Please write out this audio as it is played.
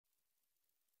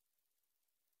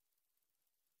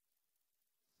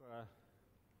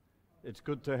It's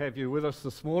good to have you with us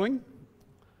this morning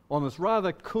on this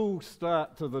rather cool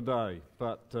start to the day,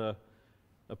 but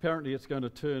apparently it's going to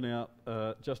turn out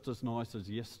just as nice as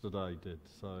yesterday did,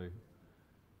 so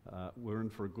we're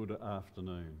in for a good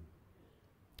afternoon.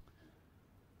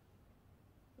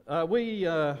 We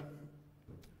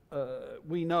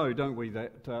know, don't we,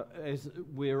 that as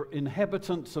we're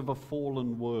inhabitants of a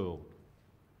fallen world.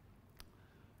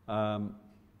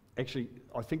 Actually,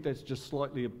 I think that's just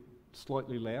slightly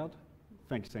loud.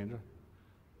 Thanks, Sandra.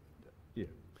 Yeah.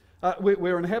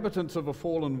 We're inhabitants of a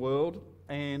fallen world,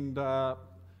 and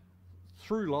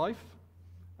through life,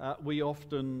 we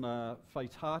often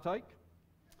face heartache.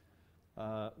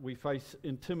 We face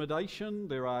intimidation.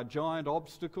 There are giant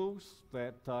obstacles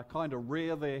that kind of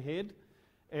rear their head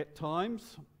at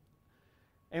times.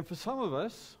 And for some of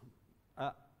us,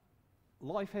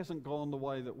 life hasn't gone the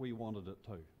way that we wanted it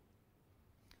to.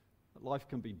 Life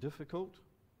can be difficult,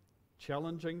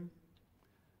 challenging.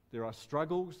 There are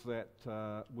struggles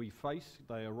that we face.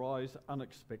 They arise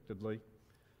unexpectedly.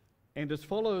 And as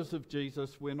followers of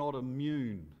Jesus, we're not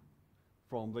immune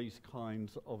from these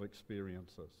kinds of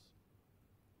experiences.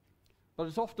 But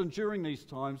it's often during these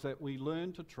times that we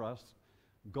learn to trust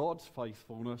God's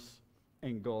faithfulness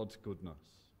and God's goodness.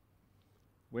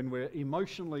 When we're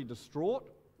emotionally distraught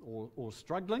or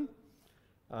struggling,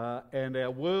 and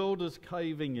our world is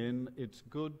caving in, it's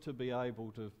good to be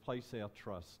able to place our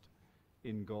trust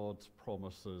in God's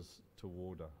promises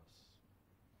toward us.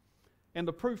 And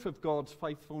the proof of God's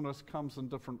faithfulness comes in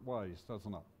different ways,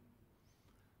 doesn't it?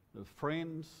 The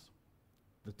friends,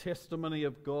 the testimony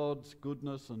of God's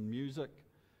goodness in music,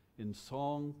 in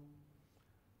song,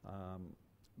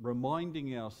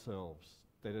 reminding ourselves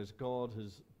that as God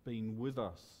has been with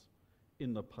us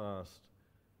in the past,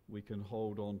 we can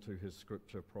hold on to his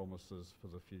scripture promises for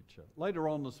the future. Later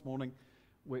on this morning,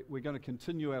 we're going to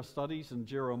continue our studies in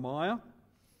Jeremiah,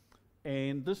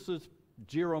 and this is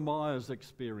Jeremiah's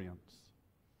experience.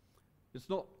 It's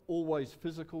not always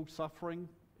physical suffering.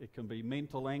 It can be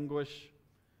mental anguish,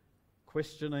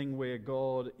 questioning where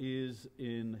God is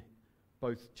in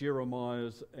both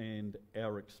Jeremiah's and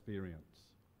our experience.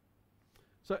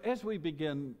 So as we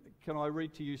begin, can I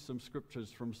read to you some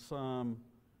scriptures from Psalm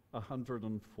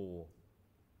 104.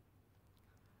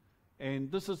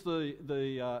 And this is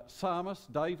the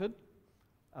psalmist, David,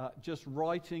 just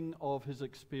writing of his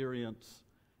experience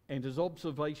and his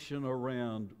observation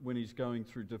around when he's going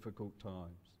through difficult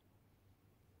times.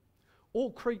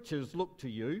 All creatures look to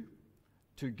you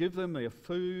to give them their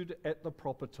food at the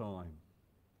proper time.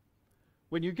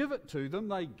 When you give it to them,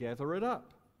 they gather it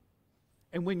up.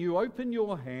 And when you open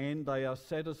your hand, they are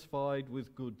satisfied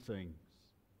with good things.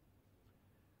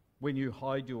 When you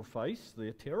hide your face,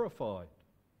 they're terrified.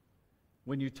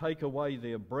 When you take away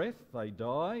their breath, they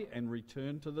die and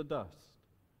return to the dust.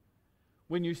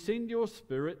 When you send your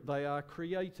spirit, they are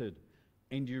created,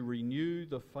 and you renew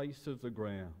the face of the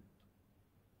ground.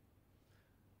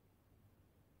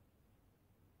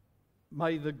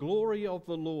 May the glory of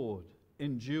the Lord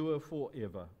endure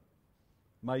forever.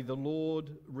 May the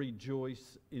Lord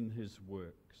rejoice in his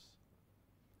works.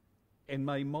 And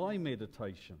may my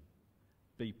meditation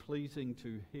be pleasing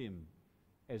to him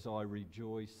as I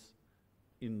rejoice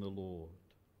in the Lord.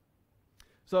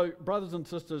 So, brothers and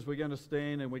sisters, we're going to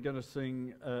stand and we're going to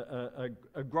sing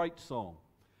a great song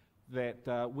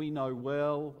that we know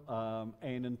well,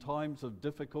 and in times of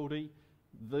difficulty,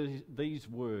 these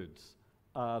words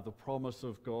are the promise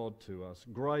of God to us.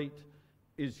 Great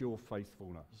is your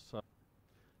faithfulness. So,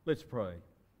 let's pray.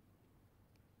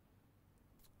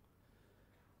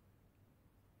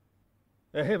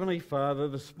 Our Heavenly Father,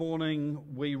 this morning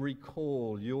we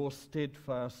recall your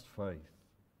steadfast faith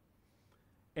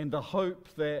and the hope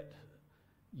that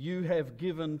you have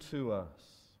given to us.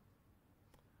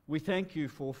 We thank you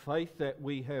for faith that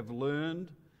we have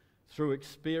learned through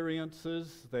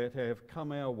experiences that have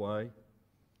come our way,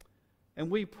 and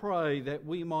we pray that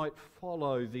we might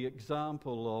follow the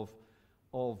example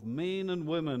of men and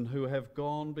women who have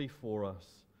gone before us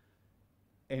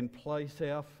and place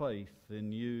our faith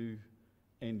in you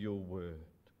and your word.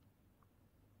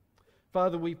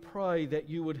 Father, we pray that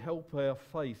you would help our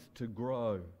faith to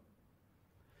grow,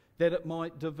 that it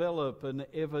might develop an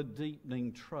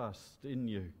ever-deepening trust in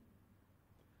you,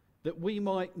 that we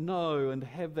might know and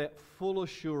have that full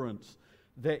assurance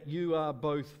that you are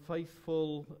both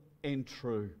faithful and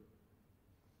true.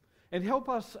 And help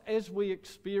us as we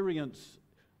experience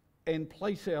and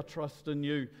place our trust in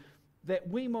you, that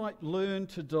we might learn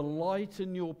to delight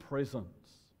in your presence,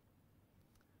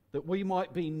 that we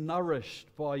might be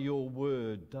nourished by your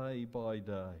word day by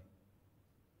day.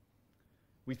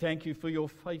 We thank you for your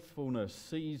faithfulness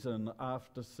season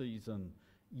after season,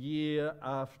 year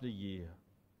after year.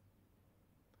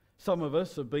 Some of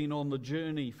us have been on the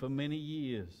journey for many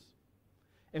years,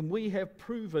 and we have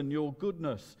proven your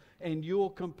goodness and your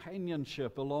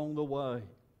companionship along the way.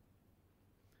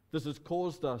 This has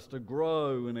caused us to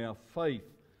grow in our faith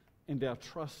and our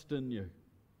trust in you.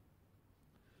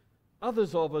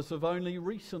 Others of us have only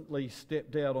recently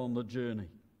stepped out on the journey,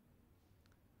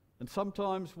 and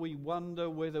sometimes we wonder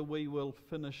whether we will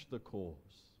finish the course.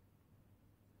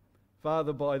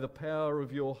 Father, by the power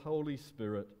of your Holy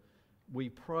Spirit, we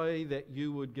pray that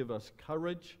you would give us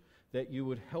courage, that you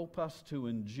would help us to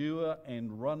endure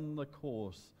and run the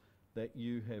course that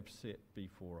you have set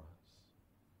before us.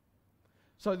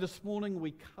 So this morning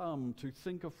we come to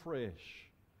think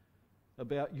afresh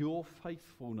about your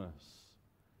faithfulness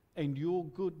and your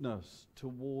goodness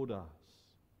toward us.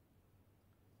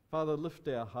 Father, lift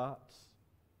our hearts,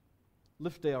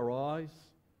 lift our eyes,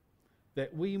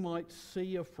 that we might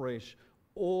see afresh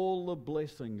all the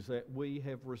blessings that we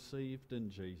have received in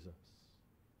Jesus.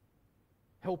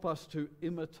 Help us to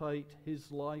imitate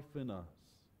his life in us.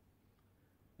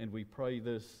 And we pray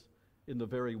this in the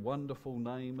very wonderful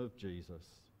name of Jesus.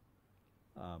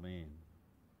 Amen.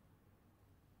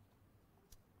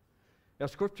 Our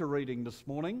scripture reading this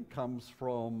morning comes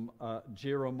from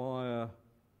Jeremiah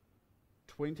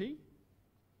 20.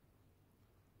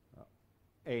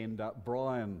 And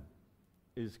Brian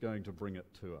is going to bring it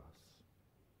to us.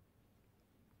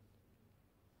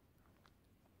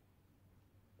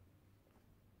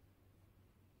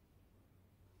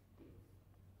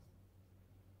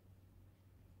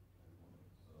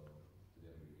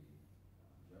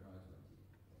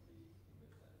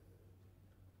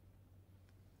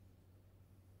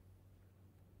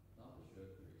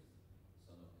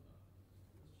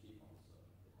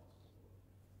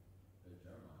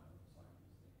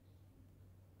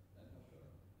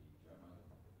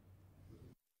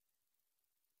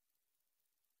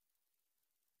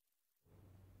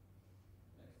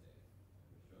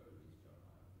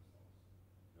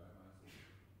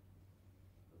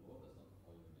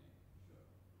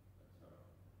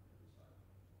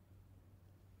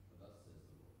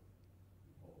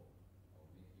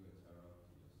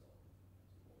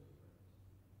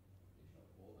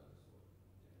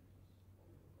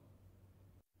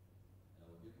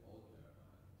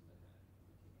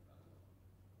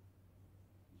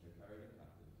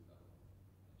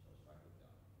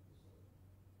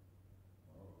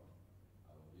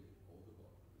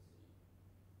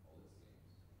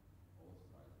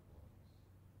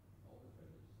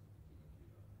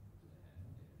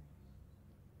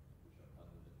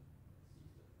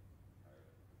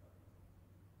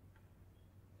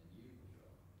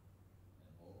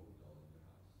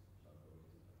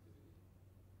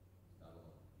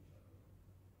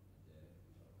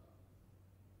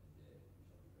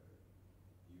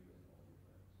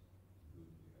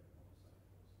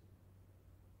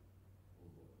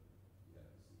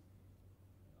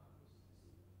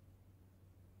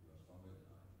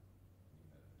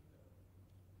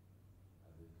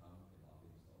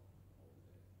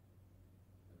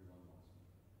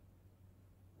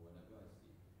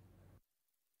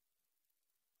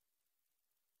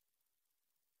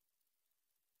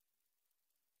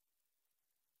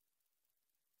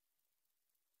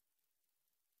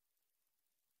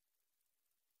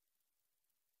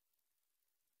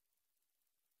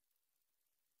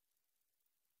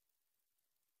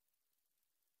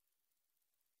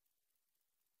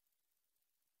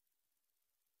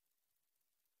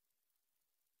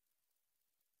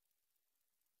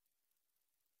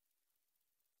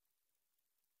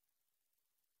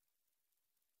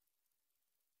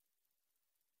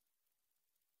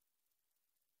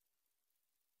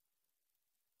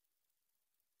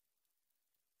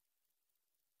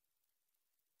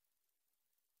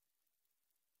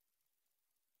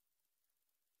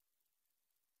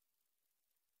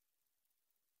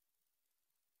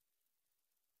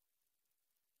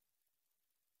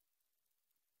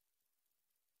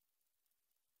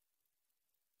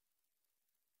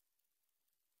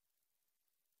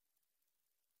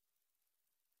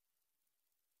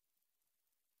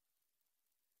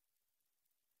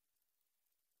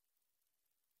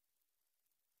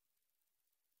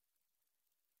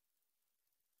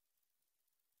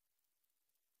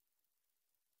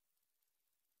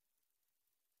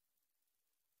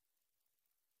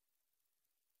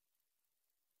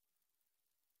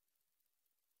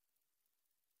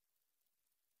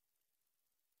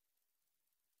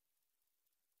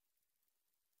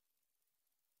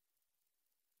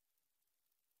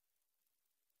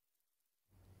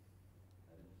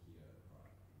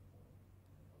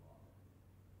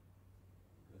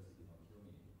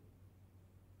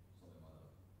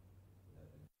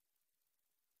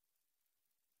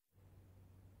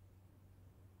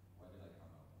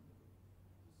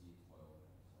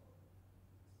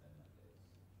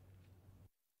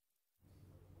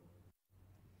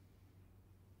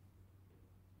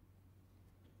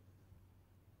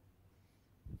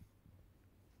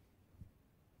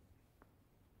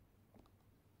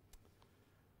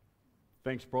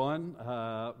 Thanks, Brian.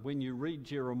 When you read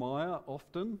Jeremiah,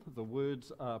 often the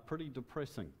words are pretty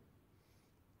depressing.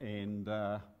 And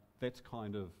that's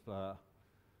kind of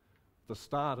the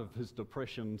start of his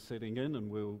depression setting in, and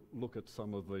we'll look at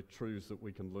some of the truths that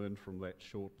we can learn from that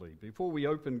shortly. Before we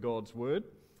open God's Word,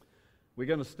 we're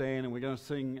going to stand and we're going to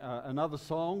sing another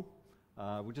song.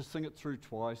 We'll just sing it through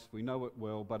twice. We know it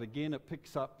well, but again it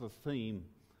picks up the theme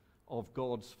of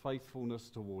God's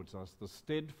faithfulness towards us. The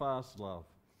steadfast love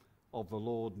of the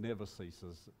Lord never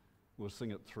ceases. We'll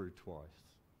sing it through twice.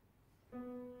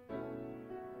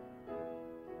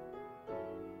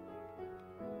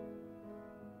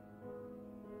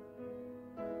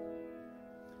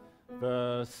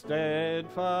 The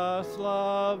steadfast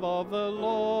love of the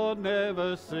Lord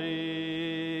never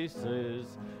ceases.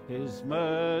 His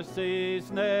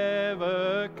mercies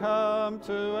never come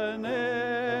to an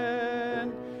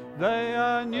end. They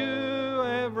are new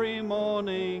every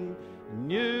morning,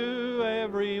 new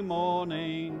every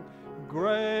morning.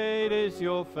 Great is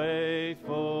your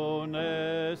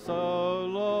faithfulness, O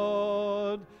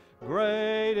Lord.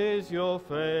 Great is your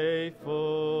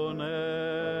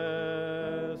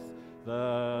faithfulness.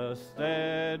 The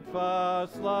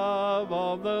steadfast love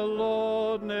of the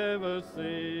Lord never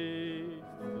ceases.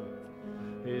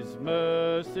 His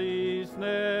mercies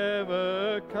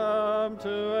never come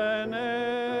to an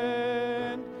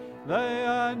end. They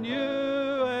are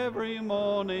new every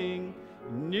morning,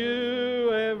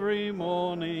 new every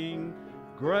morning.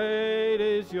 Great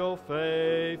is your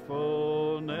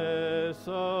faithfulness,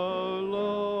 O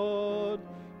Lord.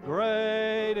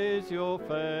 Great is your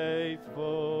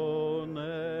faithfulness.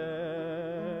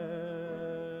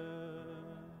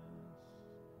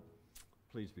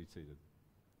 Please be seated.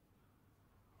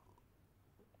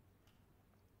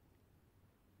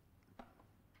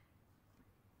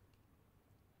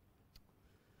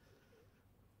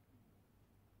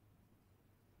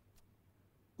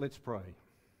 Let's pray.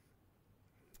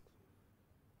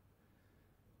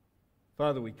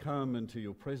 Father, we come into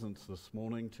your presence this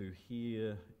morning to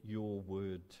hear your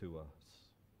word to us.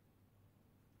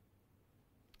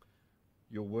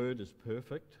 Your word is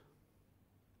perfect.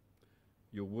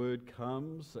 Your word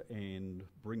comes and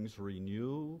brings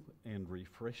renewal and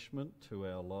refreshment to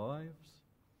our lives.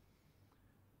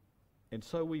 And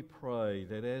so we pray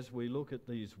that as we look at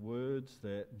these words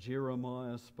that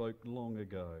Jeremiah spoke long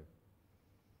ago,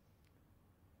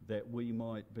 that we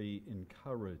might be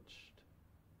encouraged,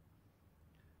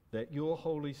 that your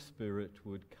Holy Spirit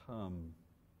would come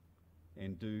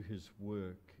and do his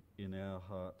work in our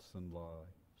hearts and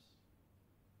lives.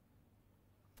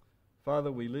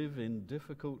 Father, we live in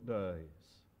difficult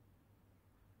days,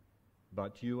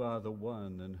 but you are the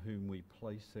one in whom we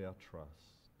place our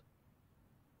trust.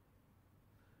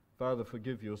 Father,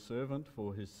 forgive your servant,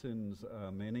 for his sins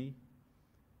are many,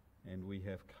 and we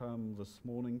have come this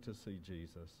morning to see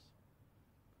Jesus.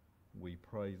 We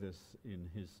pray this in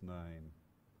his name.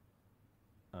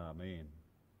 Amen.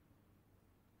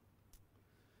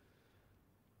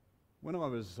 When I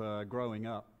was growing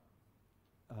up,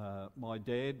 my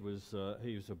dad was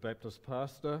he was a Baptist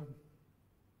pastor,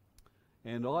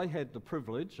 and I had the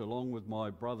privilege, along with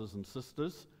my brothers and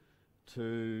sisters,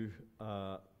 to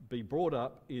be brought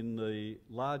up in the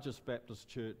largest Baptist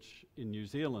church in New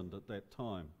Zealand at that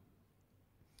time.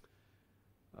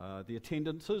 The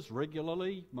attendances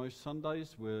regularly, most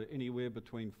Sundays, were anywhere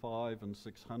between 500 and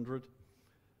 600.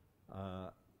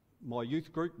 My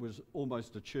youth group was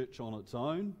almost a church on its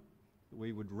own.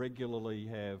 We would regularly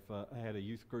have had a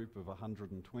youth group of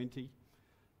 120,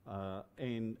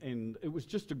 and it was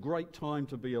just a great time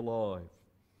to be alive.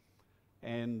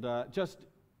 And just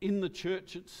in the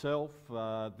church itself,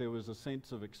 there was a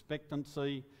sense of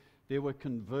expectancy. There were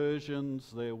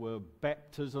conversions, there were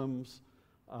baptisms.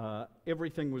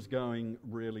 Everything was going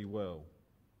really well.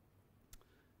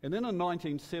 And then in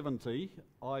 1970,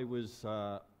 I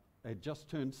had just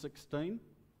turned 16,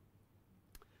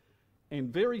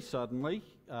 and very suddenly,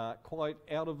 quite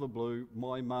out of the blue,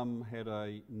 my mum had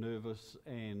a nervous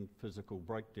and physical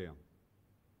breakdown.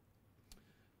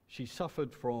 She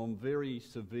suffered from very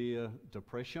severe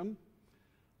depression.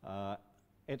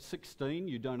 At 16,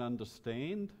 you don't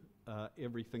understand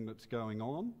everything that's going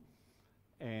on.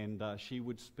 And she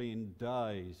would spend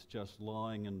days just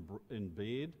lying in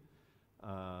bed.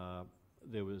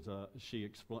 She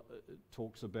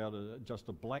talks about just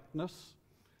a blackness,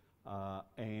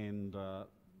 and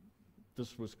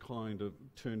this was kind of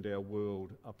turned our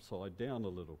world upside down a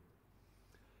little.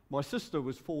 My sister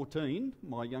was 14,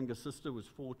 my younger sister was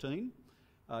 14.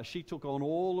 She took on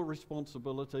all the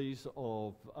responsibilities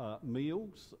of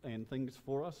meals and things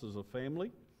for us as a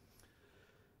family.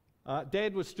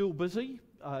 Dad was still busy,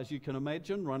 as you can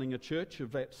imagine, running a church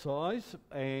of that size,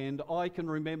 and I can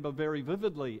remember very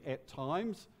vividly at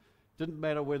times, didn't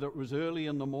matter whether it was early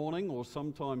in the morning or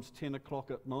sometimes 10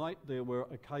 o'clock at night, there were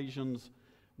occasions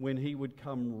when he would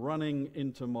come running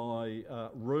into my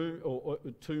room or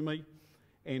to me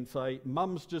and say,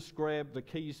 "Mum's just grabbed the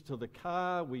keys to the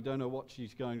car, we don't know what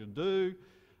she's going to do."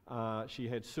 She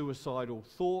had suicidal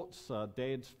thoughts.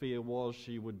 Dad's fear was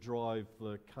she would drive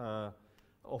the car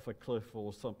off a cliff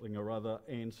or something or other,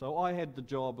 and so I had the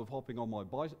job of hopping on my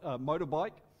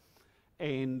motorbike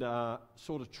and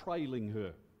sort of trailing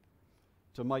her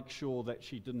to make sure that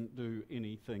she didn't do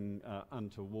anything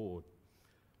untoward.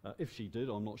 If she did,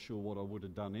 I'm not sure what I would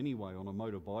have done anyway on a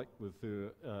motorbike with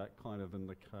her kind of in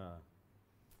the car.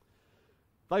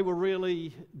 They were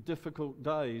really difficult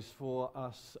days for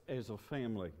us as a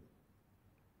family.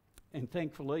 And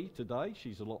thankfully today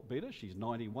she's a lot better. She's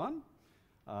 91,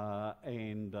 but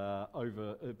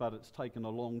it's taken a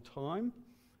long time.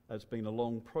 It's been a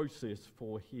long process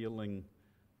for healing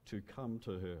to come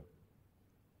to her.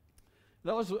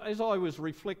 As I was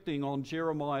reflecting on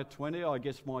Jeremiah 20, I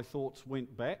guess my thoughts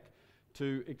went back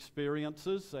to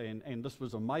experiences, and this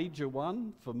was a major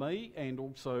one for me and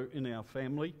also in our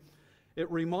family. It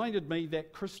reminded me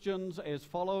that Christians, as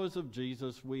followers of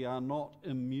Jesus, we are not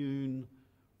immune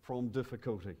from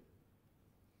difficulty.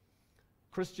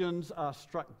 Christians are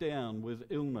struck down with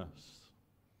illness,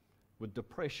 with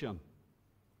depression,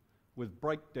 with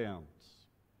breakdowns.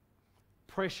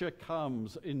 Pressure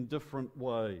comes in different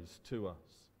ways to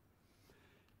us.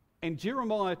 And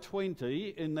Jeremiah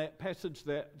 20, in that passage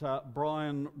that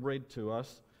Brian read to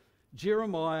us,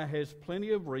 Jeremiah has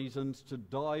plenty of reasons to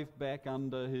dive back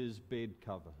under his bed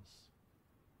covers,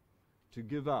 to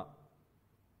give up,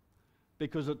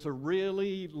 because it's a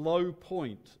really low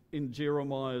point in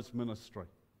Jeremiah's ministry.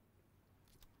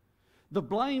 The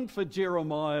blame for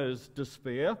Jeremiah's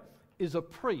despair is a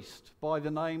priest by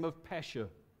the name of Pashur.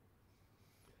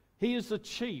 He is the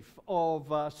chief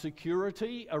of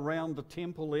security around the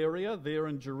temple area there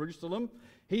in Jerusalem.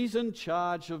 He's in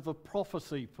charge of the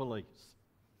prophecy police.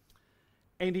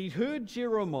 And he'd heard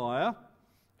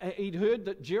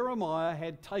that Jeremiah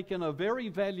had taken a very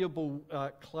valuable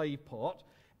clay pot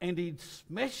and he'd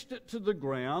smashed it to the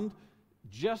ground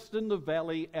just in the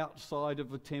valley outside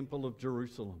of the temple of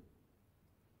Jerusalem.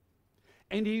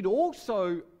 And he'd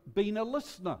also been a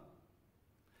listener.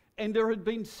 And there had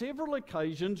been several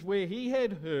occasions where he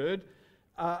had heard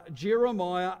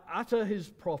Jeremiah utter his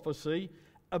prophecy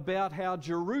about how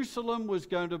Jerusalem was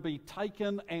going to be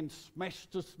taken and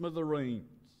smashed to smithereens.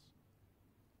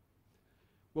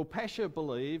 Well, Pashur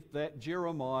believed that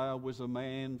Jeremiah was a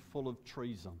man full of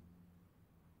treason.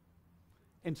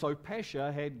 And so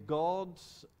Pashur had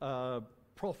God's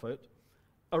prophet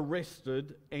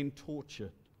arrested and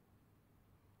tortured.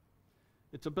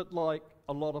 It's a bit like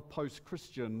a lot of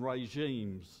post-Christian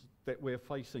regimes that we're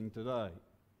facing today.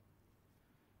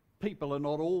 People are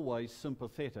not always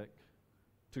sympathetic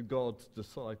to God's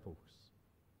disciples.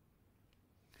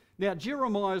 Now,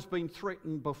 Jeremiah's been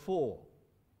threatened before,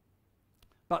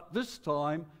 but this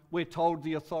time we're told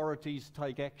the authorities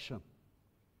take action.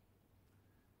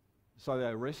 So they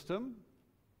arrest him,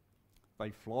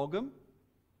 they flog him,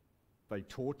 they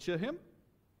torture him.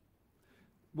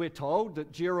 We're told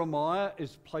that Jeremiah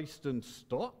is placed in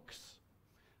stocks,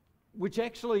 which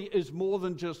actually is more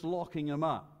than just locking him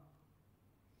up.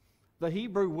 The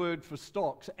Hebrew word for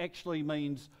stocks actually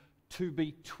means to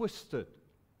be twisted.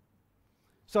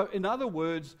 So in other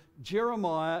words,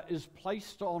 Jeremiah is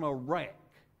placed on a rack.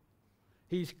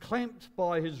 He's clamped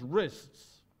by his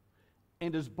wrists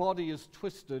and his body is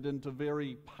twisted into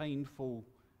very painful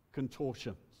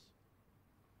contortions.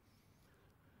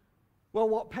 Well,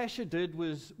 what Pashur did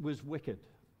was wicked.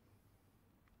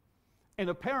 And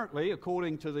apparently,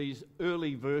 according to these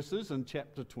early verses in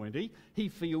chapter 20, he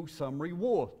feels some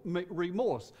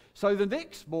remorse. So the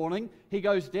next morning, he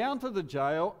goes down to the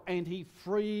jail and he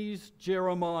frees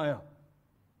Jeremiah.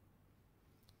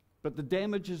 But the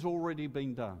damage has already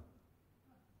been done.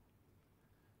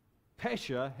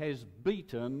 Pashur has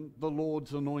beaten the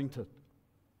Lord's anointed.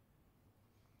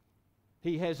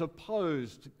 He has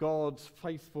opposed God's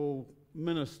faithful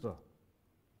minister.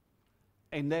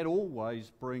 And that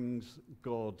always brings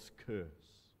God's curse.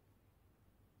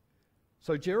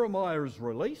 So Jeremiah is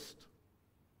released,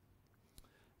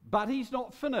 but he's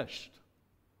not finished.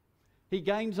 He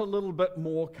gains a little bit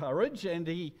more courage and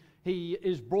he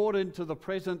is brought into the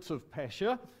presence of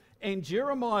Pashur, and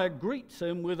Jeremiah greets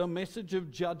him with a message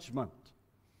of judgment.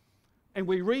 And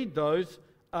we read those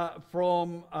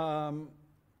from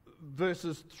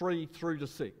verses 3 through to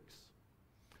 6.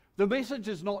 The message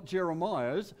is not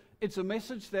Jeremiah's, It's a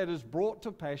message that is brought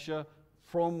to Pasha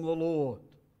from the Lord.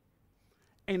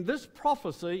 And this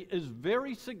prophecy is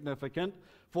very significant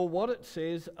for what it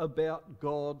says about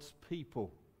God's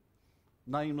people,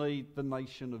 namely the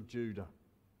nation of Judah.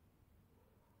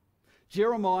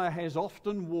 Jeremiah has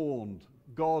often warned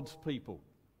God's people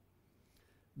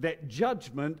that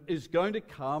judgment is going to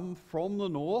come from the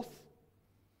north,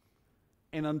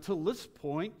 and until this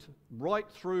point, right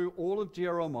through all of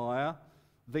Jeremiah,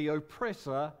 the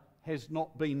oppressor has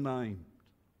not been named.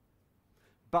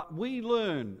 But we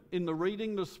learn in the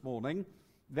reading this morning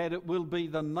that it will be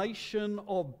the nation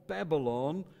of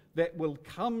Babylon that will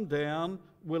come down,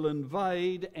 will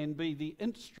invade, and be the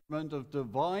instrument of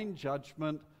divine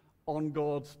judgment on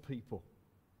God's people.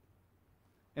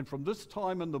 And from this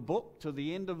time in the book to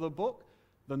the end of the book,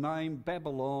 the name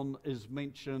Babylon is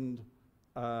mentioned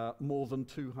more than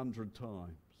 200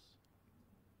 times.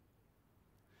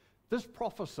 This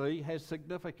prophecy has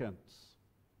significance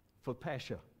for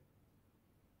Pasha.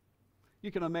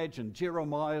 You can imagine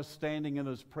Jeremiah standing in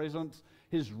his presence.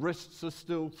 His wrists are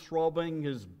still throbbing.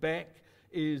 His back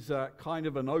is kind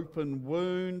of an open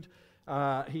wound.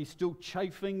 He's still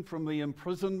chafing from the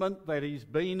imprisonment that he's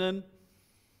been in.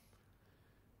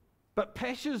 But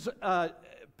Pasha's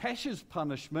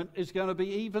punishment is going to be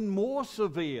even more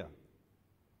severe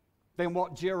than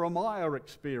what Jeremiah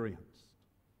experienced.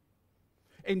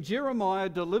 And Jeremiah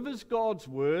delivers God's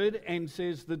word and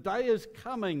says, "The day is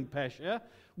coming, Pasha,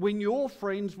 when your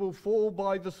friends will fall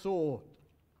by the sword.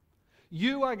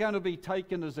 You are going to be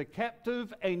taken as a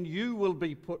captive and you will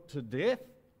be put to death.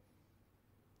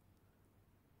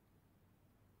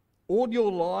 All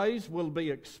your lies will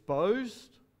be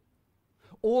exposed.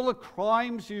 All the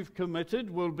crimes you've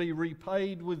committed will be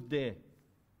repaid with death."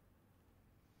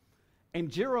 And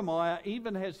Jeremiah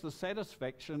even has the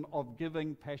satisfaction of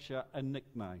giving Pasha a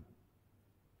nickname.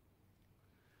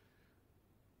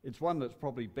 It's one that's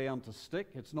probably bound to stick.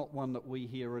 It's not one that we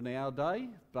hear in our day,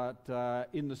 but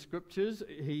in the scriptures,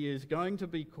 he is going to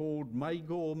be called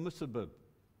Magor Missabib.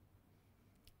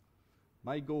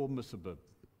 Magor Missabib.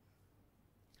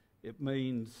 It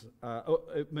means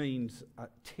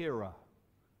terror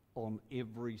on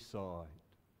every side.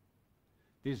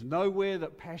 There's nowhere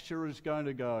that Pasha is going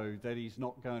to go that he's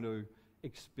not going to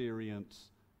experience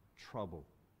trouble,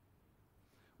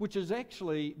 which is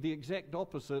actually the exact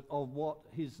opposite of what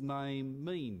his name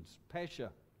means.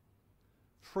 Pasha,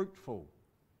 fruitful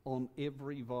on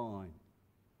every vine.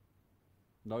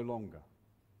 No longer.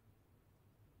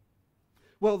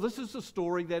 Well, this is the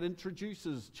story that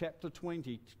introduces chapter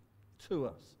 20 to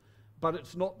us, but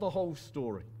it's not the whole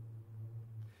story.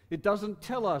 It doesn't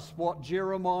tell us what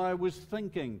Jeremiah was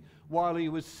thinking while he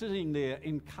was sitting there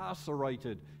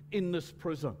incarcerated in this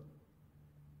prison.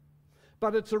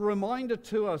 But it's a reminder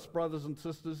to us, brothers and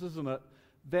sisters, isn't it,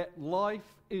 that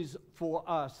life is for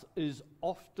us is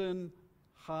often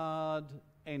hard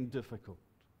and difficult.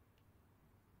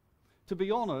 To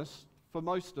be honest, for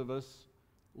most of us,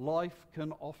 life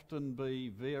can often be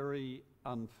very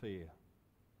unfair.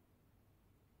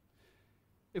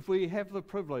 If we have the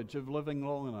privilege of living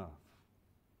long enough,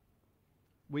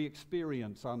 we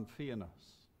experience unfairness.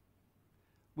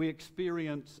 We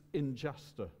experience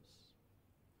injustice.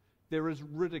 There is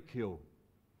ridicule.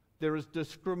 There is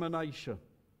discrimination.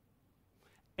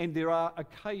 And there are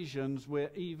occasions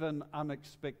where even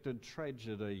unexpected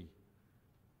tragedy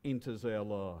enters our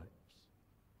lives.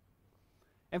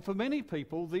 And for many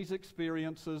people, these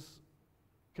experiences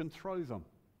can throw them.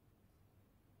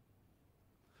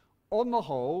 On the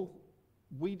whole,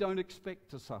 we don't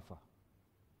expect to suffer.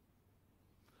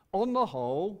 On the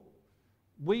whole,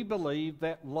 we believe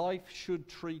that life should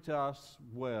treat us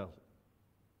well.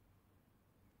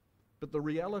 But the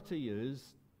reality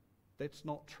is, that's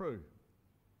not true.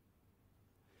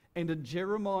 And in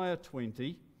Jeremiah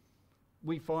 20,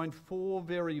 we find 4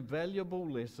 very valuable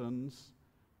lessons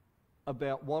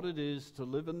about what it is to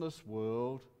live in this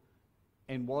world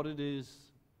and what it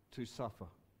is to suffer.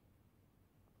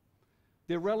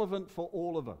 They're relevant for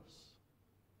all of us.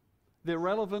 They're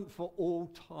relevant for all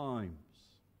times.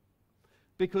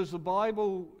 Because the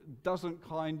Bible doesn't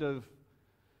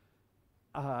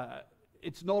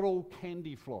it's not all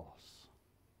candy floss.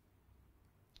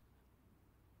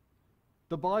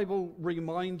 The Bible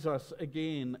reminds us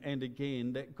again and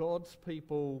again that God's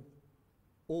people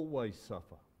always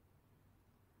suffer.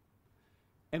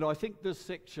 And I think this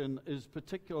section is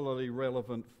particularly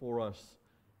relevant for us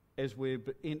as we're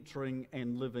entering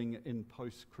and living in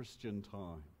post-Christian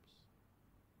times.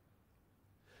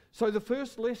 So the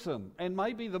first lesson, and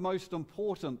maybe the most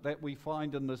important that we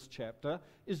find in this chapter,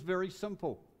 is very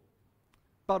simple,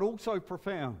 but also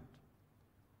profound.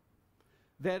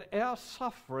 that our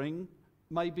suffering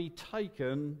may be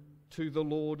taken to the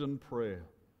Lord in prayer.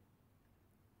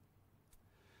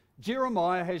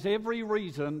 Jeremiah has every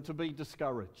reason to be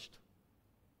discouraged.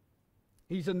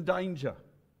 He's in danger.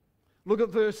 Look at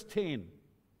verse 10.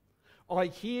 I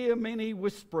hear many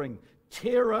whispering,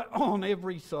 terror on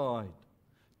every side.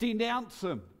 Denounce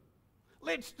him.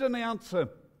 Let's denounce him.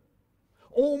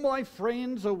 All my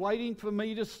friends are waiting for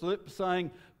me to slip,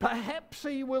 saying, perhaps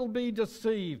he will be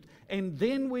deceived, and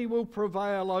then we will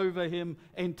prevail over him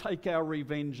and take our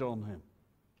revenge on him.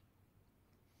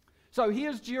 So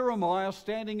here's Jeremiah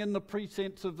standing in the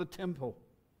precincts of the temple.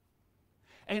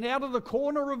 And out of the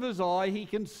corner of his eye, he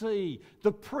can see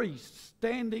the priests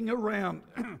standing around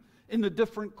in the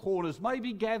different corners,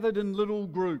 maybe gathered in little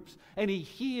groups. And he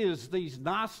hears these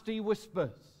nasty whispers.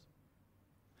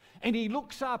 And he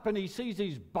looks up and he sees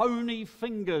these bony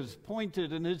fingers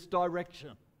pointed in his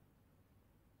direction.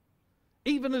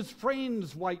 Even his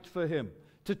friends wait for him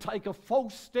to take a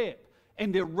false step,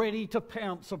 and they're ready to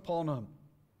pounce upon him.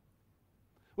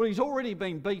 Well, he's already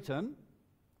been beaten.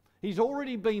 He's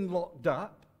already been locked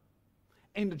up.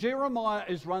 And Jeremiah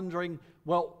is wondering,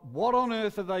 well, what on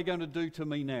earth are they going to do to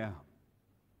me now?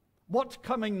 What's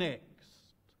coming next?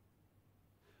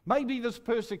 Maybe this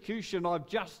persecution I've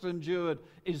just endured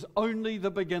is only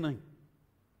the beginning.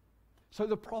 So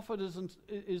the prophet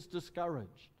is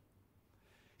discouraged.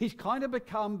 He's kind of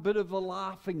become a bit of a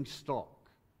laughing stock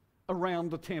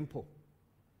around the temple.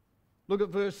 Look at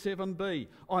verse 7b.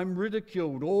 I'm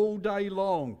ridiculed all day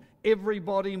long.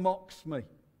 Everybody mocks me.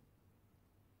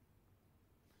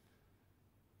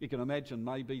 You can imagine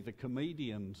maybe the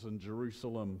comedians in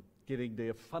Jerusalem getting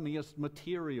their funniest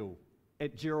material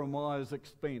at Jeremiah's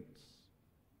expense.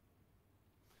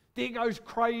 There goes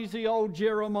crazy old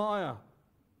Jeremiah.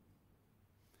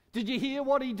 Did you hear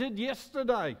what he did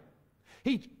yesterday?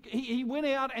 He went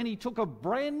out and he took a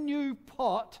brand new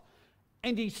pot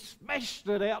and he smashed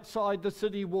it outside the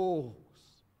city walls.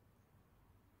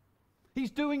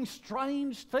 He's doing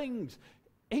strange things.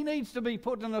 He needs to be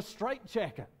put in a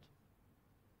straitjacket.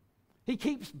 He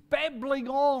keeps babbling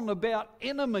on about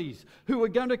enemies who are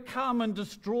going to come and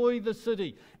destroy the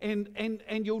city. And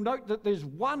you'll note that there's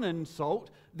one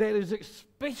insult that is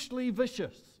especially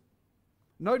vicious.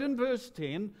 Note in verse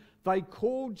 10, they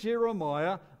called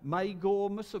Jeremiah Magor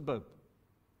Missabib,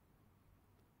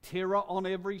 terror on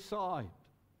every side.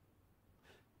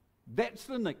 That's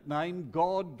the nickname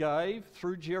God gave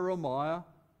through Jeremiah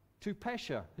to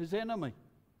Pasha, his enemy.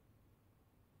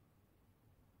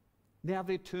 Now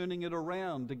they're turning it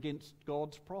around against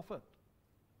God's prophet.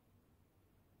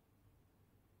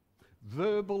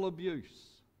 Verbal abuse.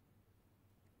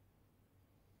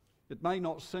 It may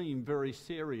not seem very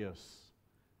serious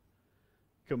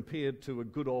compared to a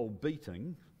good old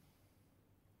beating,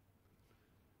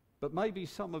 but maybe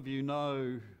some of you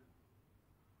know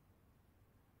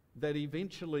that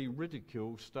eventually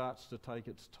ridicule starts to take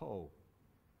its toll.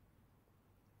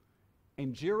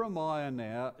 And Jeremiah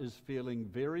now is feeling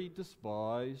very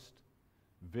despised,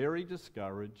 very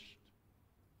discouraged,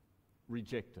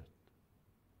 rejected.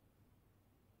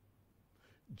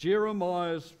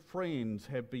 Jeremiah's friends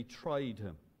have betrayed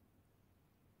him,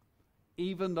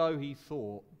 even though he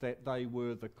thought that they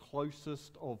were the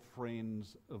closest of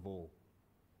friends of all.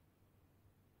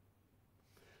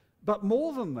 But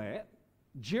more than that,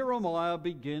 Jeremiah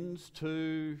begins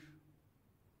to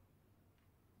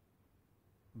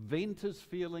vent his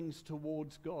feelings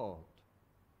towards God.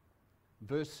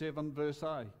 Verse 7, verse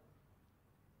 8.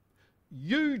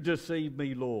 You deceived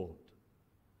me, Lord,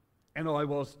 and I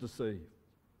was deceived.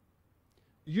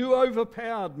 You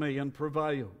overpowered me and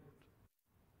prevailed.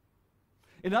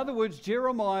 In other words,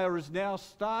 Jeremiah is now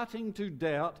starting to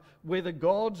doubt whether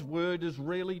God's word is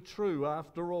really true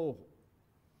after all.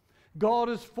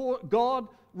 God,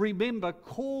 remember,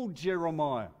 called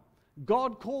Jeremiah.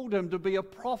 God called him to be a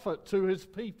prophet to his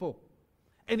people.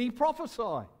 And he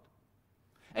prophesied.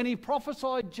 And he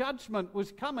prophesied judgment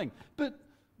was coming. But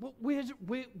where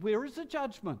is the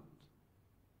judgment?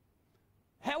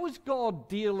 How is God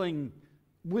dealing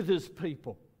with his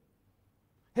people?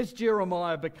 Has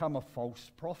Jeremiah become a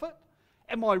false prophet?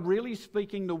 Am I really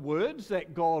speaking the words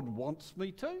that God wants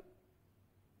me to?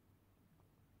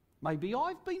 Maybe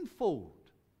I've been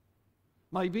fooled.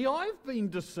 Maybe I've been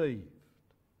deceived.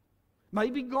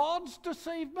 Maybe God's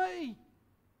deceived me.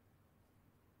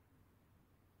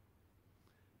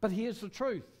 But here's the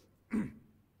truth.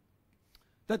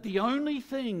 That the only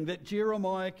thing that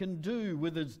Jeremiah can do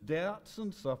with his doubts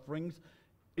and sufferings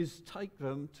is take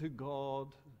them to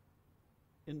God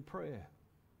in prayer.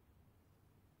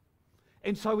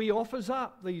 And so he offers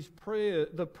up the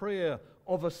prayer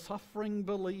of a suffering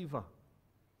believer.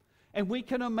 And we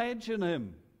can imagine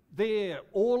him there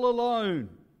all alone.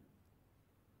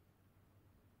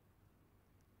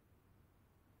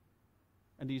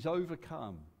 And he's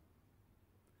overcome.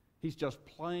 He's just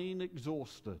plain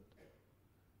exhausted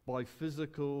by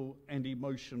physical and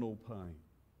emotional pain.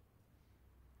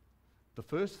 The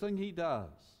first thing he does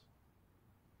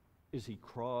is he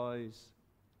cries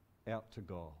out to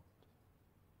God.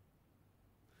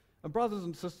 And brothers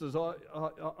and sisters,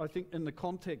 I think in the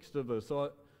context of this,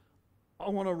 I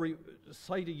want to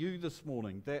say to you this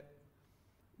morning that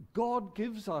God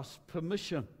gives us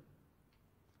permission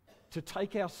to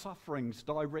take our sufferings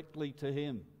directly to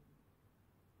him.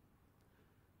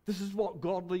 This is what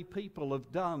godly people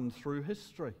have done through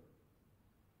history.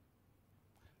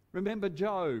 Remember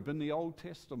Job in the Old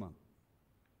Testament.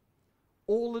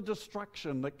 All the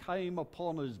destruction that came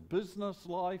upon his business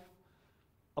life,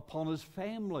 upon his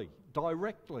family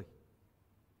directly.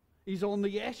 He's on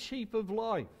the ash heap of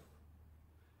life.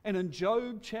 And in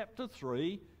Job chapter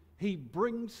 3, he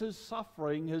brings his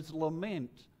suffering, his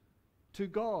lament, to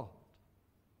God.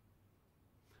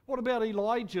 What about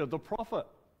Elijah, the prophet?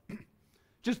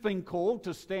 Just been called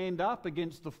to stand up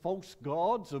against the false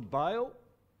gods of Baal.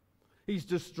 He's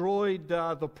destroyed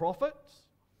the prophets.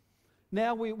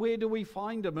 Now where do we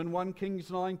find him in 1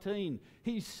 Kings 19?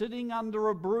 He's sitting under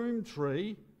a broom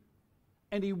tree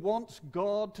and he wants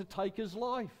God to take his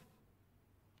life.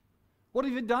 What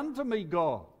have you done to me,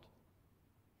 God?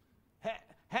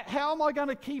 How am I going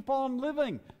to keep on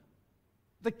living?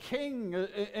 The king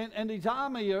and his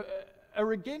army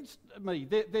are against me.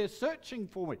 They're searching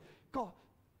for me. God,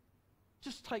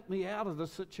 just take me out of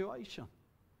this situation.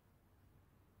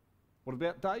 What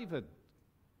about David?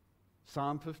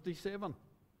 Psalm 57.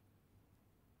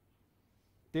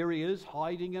 There he is,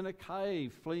 hiding in a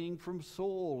cave, fleeing from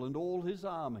Saul and all his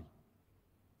army.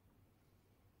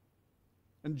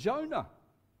 And Jonah.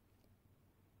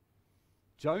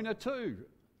 Jonah too,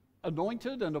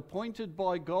 anointed and appointed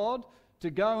by God to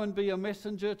go and be a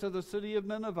messenger to the city of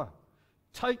Nineveh.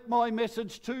 Take my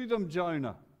message to them,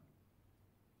 Jonah.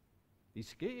 He's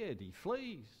scared, he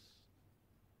flees.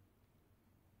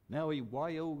 Now he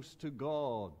wails to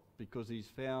God because he's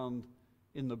found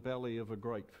in the belly of a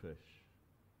great fish.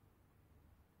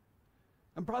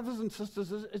 And brothers and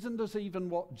sisters, isn't this even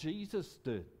what Jesus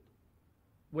did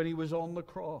when he was on the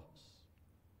cross?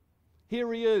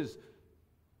 Here he is,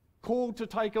 called to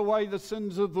take away the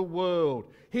sins of the world.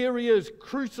 Here he is,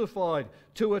 crucified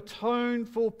to atone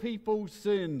for people's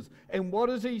sins. And what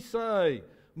does he say?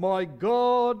 My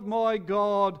God,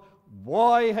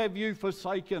 why have you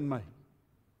forsaken me?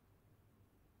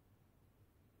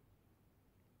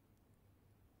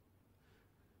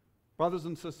 Brothers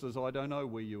and sisters, I don't know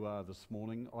where you are this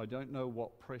morning. I don't know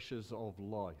what pressures of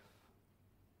life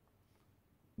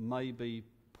may be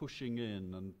pushing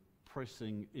in and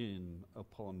pressing in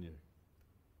upon you.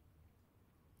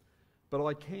 But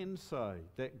I can say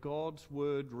that God's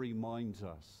word reminds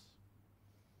us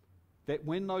that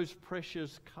when those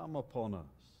pressures come upon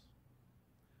us,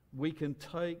 we can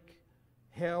take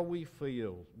how we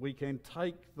feel, we can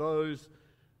take those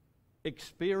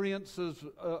experiences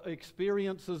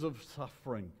of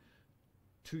suffering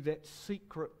to that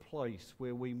secret place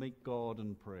where we meet God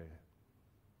in prayer.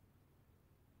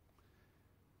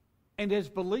 And as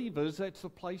believers, that's a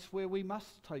place where we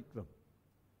must take them.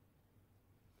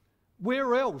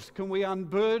 Where else can we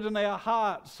unburden our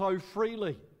hearts so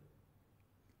freely?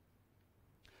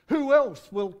 Who else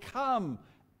will come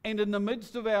and in the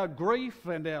midst of our grief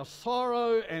and our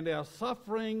sorrow and our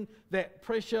suffering, that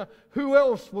pressure, who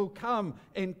else will come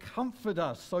and comfort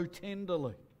us so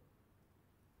tenderly?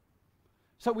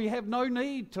 So we have no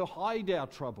need to hide our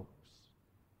troubles.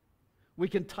 We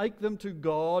can take them to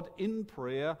God in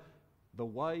prayer the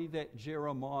way that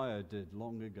Jeremiah did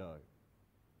long ago.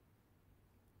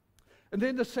 And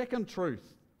then the second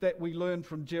truth that we learn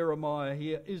from Jeremiah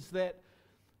here is that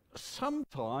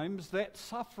sometimes that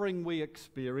suffering we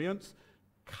experience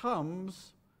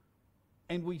comes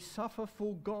and we suffer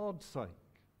for God's sake.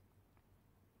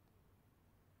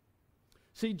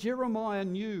 See, Jeremiah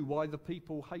knew why the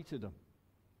people hated him.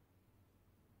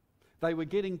 They were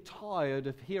getting tired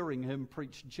of hearing him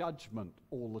preach judgment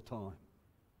all the time.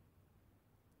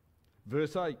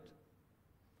 Verse 8,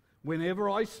 whenever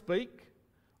I speak,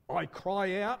 I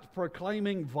cry out,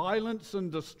 proclaiming violence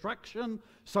and destruction,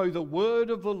 so the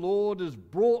word of the Lord has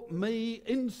brought me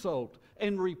insult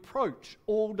and reproach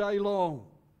all day long.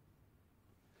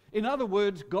 In other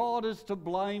words, God is to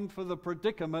blame for the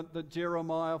predicament that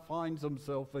Jeremiah finds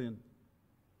himself in.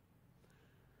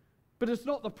 But it's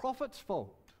not the prophet's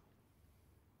fault.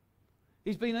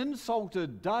 He's been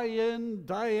insulted day in,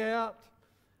 day out.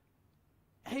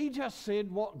 He just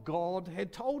said what God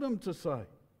had told him to say.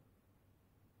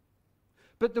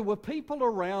 But there were people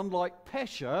around like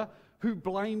Pasha who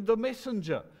blamed the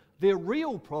messenger. Their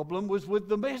real problem was with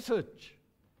the message.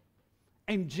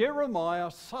 And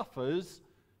Jeremiah suffers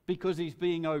because he's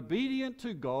being obedient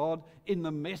to God in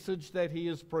the message that he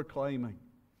is proclaiming.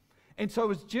 And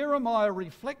so as Jeremiah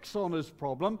reflects on his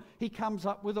problem, he comes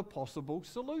up with a possible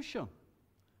solution.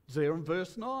 It's there in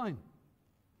verse 9.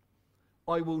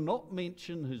 I will not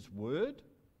mention his word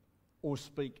or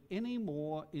speak any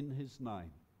more in his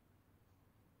name.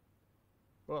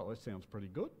 Well, that sounds pretty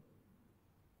good.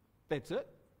 That's it.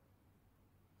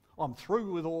 I'm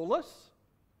through with all this.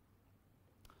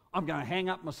 I'm going to hang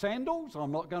up my sandals.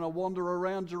 I'm not going to wander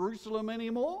around Jerusalem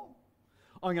anymore.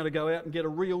 I'm going to go out and get a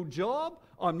real job.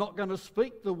 I'm not going to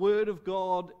speak the word of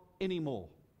God anymore.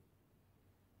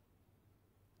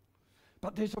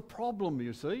 But there's a problem,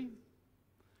 you see.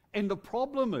 And the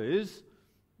problem is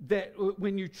that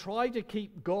when you try to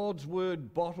keep God's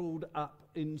word bottled up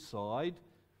inside,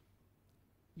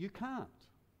 you can't.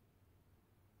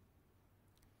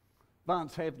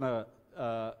 Vance Havner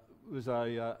was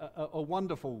a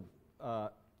wonderful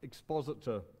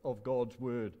expositor of God's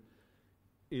word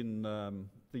in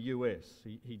the US.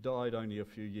 He died only a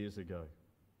few years ago.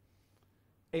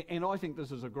 And I think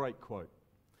this is a great quote.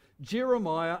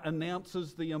 Jeremiah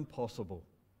announces the impossible.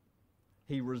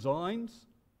 He resigns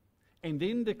and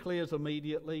then declares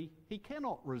immediately he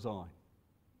cannot resign.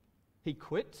 He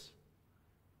quits,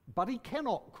 but he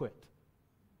cannot quit.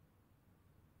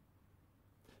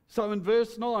 So in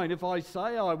verse 9, if I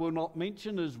say I will not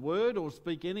mention his word or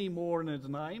speak any more in his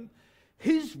name,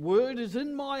 his word is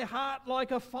in my heart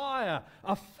like a fire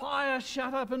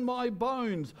shut up in my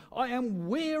bones. I am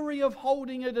weary of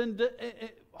holding it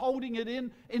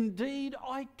in. Indeed,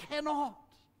 I cannot.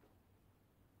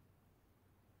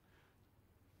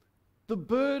 The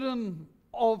burden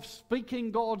of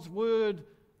speaking God's word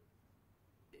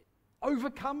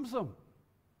overcomes him.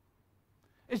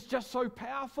 It's just so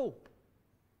powerful.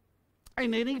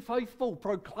 And any faithful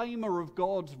proclaimer of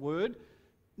God's word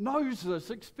knows this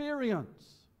experience.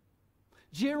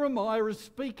 Jeremiah is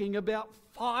speaking about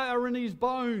fire in his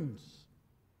bones.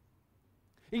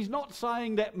 He's not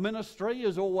saying that ministry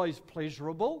is always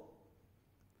pleasurable.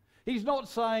 He's not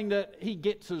saying that he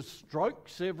gets his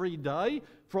strokes every day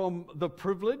from the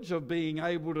privilege of being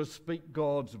able to speak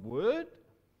God's word.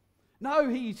 No,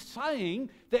 he's saying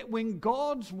that when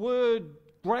God's word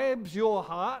grabs your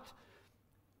heart,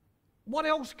 what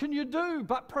else can you do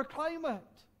but proclaim it?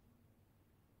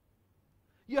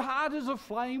 Your heart is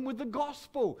aflame with the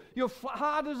gospel. Your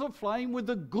heart is aflame with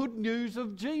the good news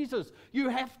of Jesus. You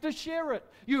have to share it.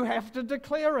 You have to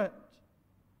declare it.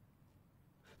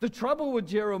 The trouble with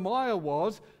Jeremiah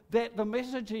was that the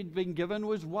message he'd been given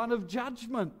was one of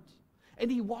judgment, and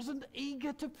he wasn't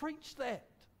eager to preach that.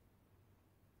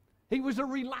 He was a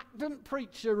reluctant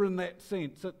preacher in that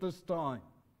sense at this time.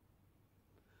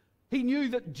 He knew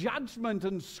that judgment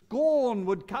and scorn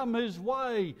would come his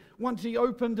way once he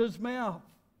opened his mouth.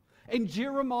 And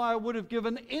Jeremiah would have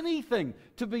given anything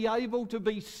to be able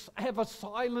to have a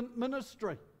silent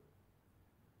ministry.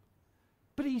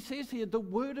 But he says here, the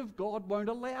word of God won't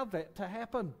allow that to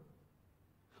happen.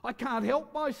 I can't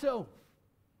help myself.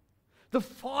 The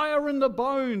fire in the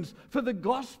bones for the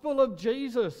gospel of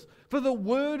Jesus, for the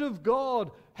word of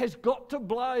God, has got to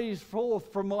blaze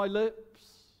forth from my lips.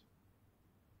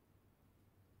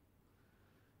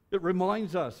 It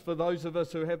reminds us, for those of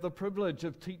us who have the privilege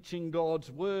of teaching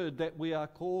God's word, that we are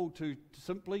called to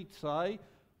simply say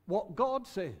what God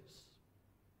says.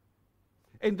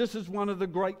 And this is one of the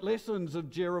great lessons of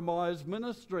Jeremiah's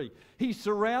ministry. He's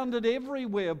surrounded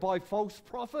everywhere by false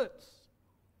prophets.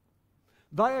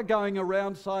 They are going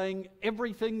around saying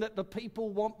everything that the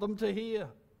people want them to hear.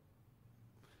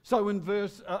 So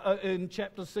in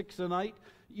chapter 6 and 8,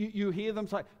 you hear them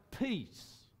say,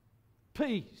 peace,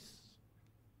 peace,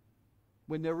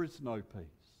 when there is no peace.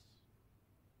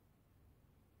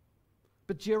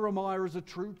 But Jeremiah is a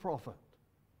true prophet.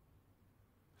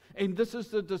 And this is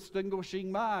the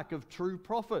distinguishing mark of true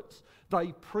prophets.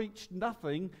 They preach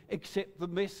nothing except the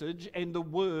message and the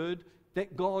word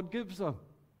that God gives them.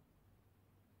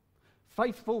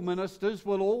 Faithful ministers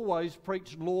will always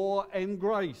preach law and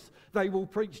grace. They will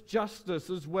preach justice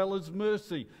as well as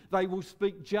mercy. They will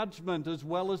speak judgment as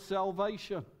well as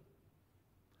salvation.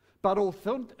 But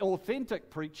authentic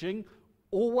preaching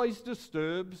always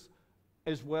disturbs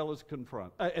as well as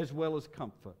comforts.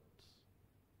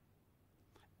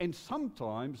 And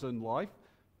sometimes in life,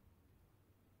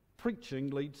 preaching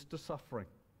leads to suffering.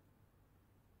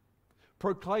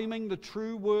 Proclaiming the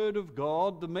true word of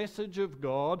God, the message of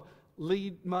God,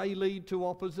 may lead to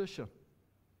opposition,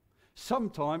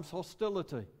 sometimes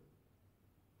hostility,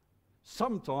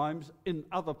 sometimes in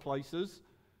other places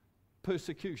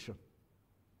persecution.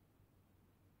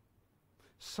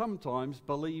 Sometimes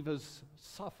believers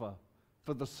suffer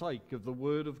for the sake of the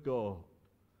Word of God,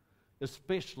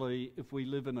 especially if we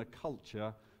live in a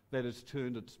culture that has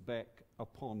turned its back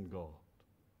upon God.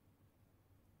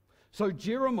 So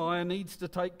Jeremiah needs to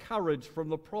take courage from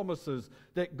the promises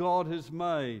that God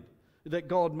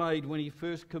made when he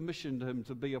first commissioned him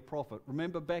to be a prophet.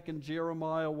 Remember back in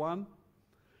Jeremiah 1?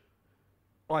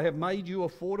 I have made you a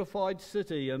fortified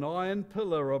city, an iron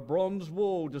pillar, a bronze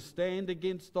wall to stand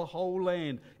against the whole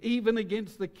land, even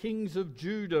against the kings of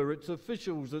Judah, its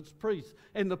officials, its priests,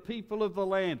 and the people of the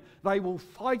land. They will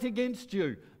fight against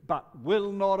you, but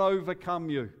will not overcome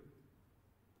you.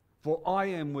 For I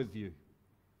am with you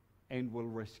and will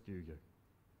rescue you.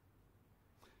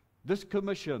 This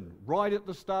commission, right at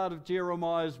the start of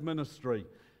Jeremiah's ministry,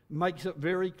 makes it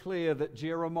very clear that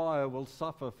Jeremiah will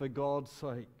suffer for God's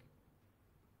sake.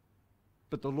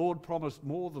 But the Lord promised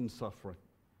more than suffering.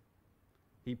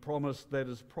 He promised that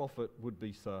his prophet would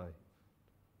be saved.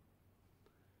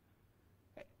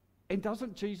 And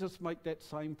doesn't Jesus make that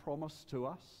same promise to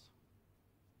us?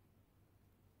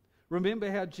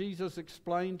 Remember how Jesus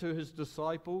explained to his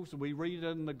disciples, we read it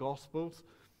in the Gospels,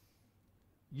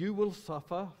 you will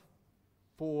suffer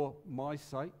for my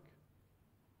sake.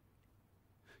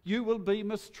 You will be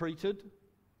mistreated.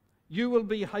 You will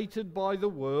be hated by the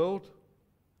world.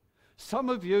 Some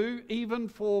of you, even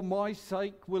for my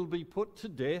sake, will be put to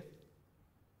death.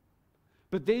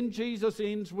 But then Jesus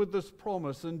ends with this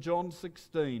promise in John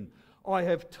 16. I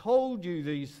have told you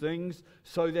these things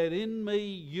so that in me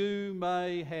you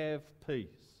may have peace.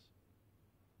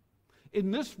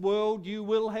 In this world you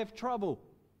will have trouble.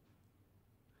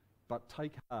 But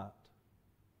take heart.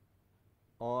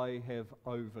 I have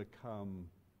overcome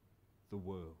the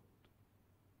world.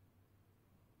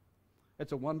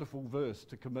 It's a wonderful verse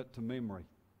to commit to memory.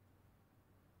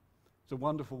 It's a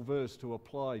wonderful verse to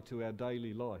apply to our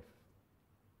daily life.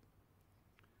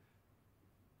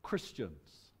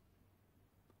 Christians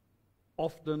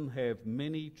often have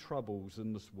many troubles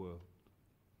in this world.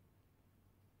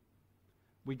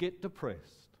 We get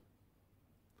depressed.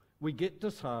 We get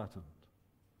disheartened.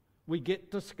 We get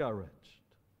discouraged.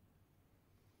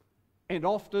 And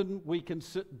often we can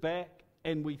sit back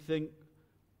and we think,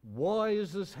 why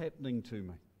is this happening to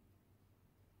me?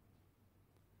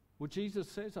 Well, Jesus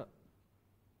says it.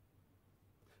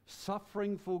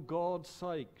 Suffering for God's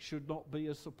sake should not be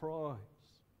a surprise.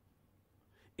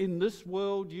 In this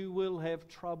world you will have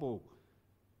trouble,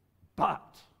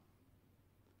 but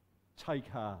take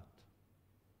heart.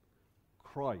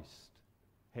 Christ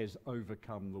has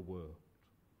overcome the world.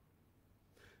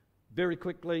 Very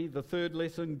quickly, the third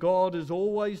lesson, God is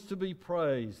always to be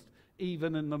praised,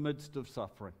 even in the midst of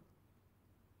suffering.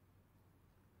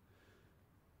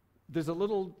 There's a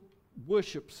little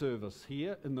worship service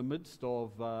here in the midst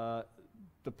of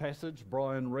the passage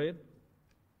Brian read.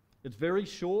 It's very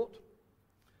short.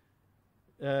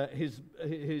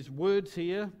 His words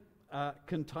here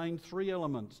contain three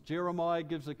elements. Jeremiah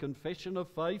gives a confession of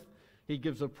faith. He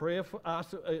gives a prayer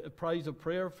prays a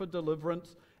prayer for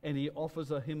deliverance, and he offers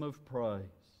a hymn of praise.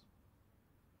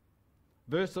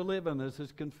 Verse 11 is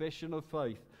his confession of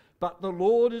faith. But the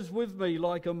Lord is with me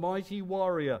like a mighty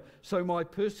warrior, so my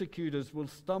persecutors will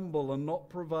stumble and not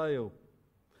prevail.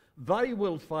 They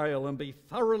will fail and be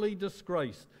thoroughly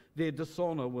disgraced. Their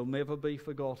dishonor will never be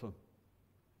forgotten.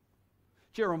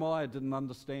 Jeremiah didn't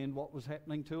understand what was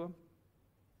happening to him.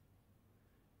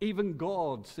 Even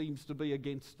God seems to be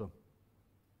against him.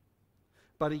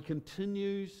 But he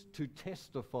continues to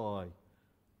testify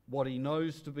what he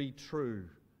knows to be true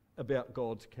about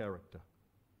God's character.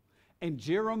 And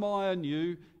Jeremiah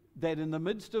knew that in the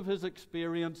midst of his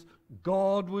experience,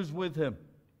 God was with him.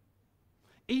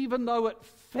 Even though it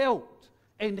felt,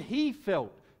 and he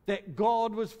felt, that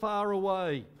God was far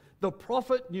away, the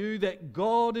prophet knew that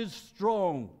God is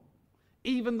strong,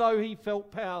 even though he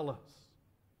felt powerless.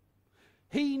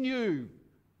 He knew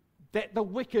that the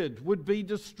wicked would be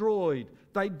destroyed,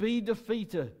 they'd be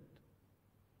defeated.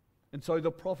 And so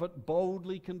the prophet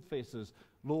boldly confesses,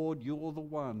 Lord, you're the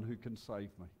one who can save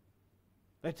me.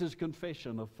 That's his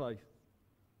confession of faith.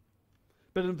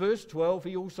 But in verse 12,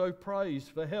 he also prays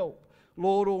for help.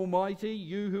 Lord Almighty,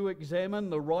 you who examine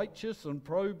the righteous and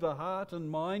probe the heart and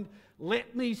mind,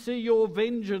 let me see your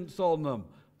vengeance on them,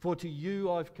 for to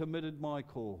you I've committed my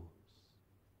cause.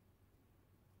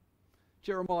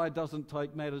 Jeremiah doesn't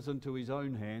take matters into his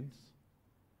own hands.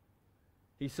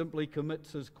 He simply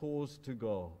commits his cause to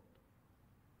God.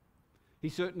 He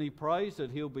certainly prays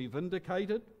that he'll be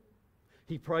vindicated.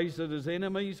 He prays that his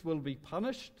enemies will be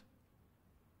punished.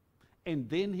 And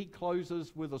then he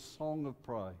closes with a song of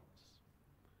praise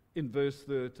in verse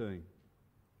 13.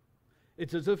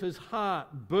 It's as if his heart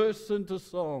bursts into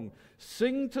song.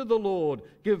 Sing to the Lord,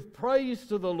 give praise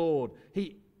to the Lord.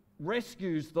 He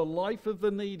rescues the life of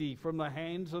the needy from the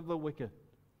hands of the wicked.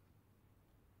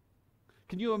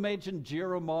 Can you imagine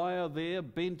Jeremiah there,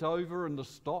 bent over in the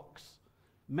stocks,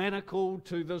 manacled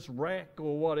to this rack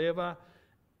or whatever?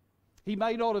 He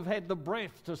may not have had the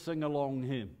breath to sing a long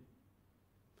hymn,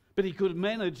 but he could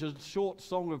manage a short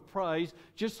song of praise,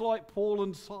 just like Paul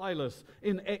and Silas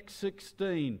in Acts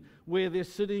 16, where they're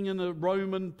sitting in a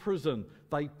Roman prison.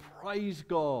 They praise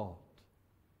God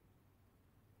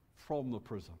from the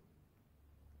prison.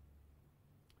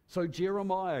 So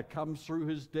Jeremiah comes through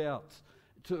his doubts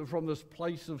from this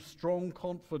place of strong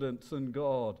confidence in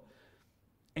God.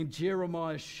 And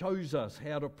Jeremiah shows us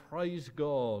how to praise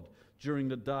God during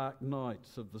the dark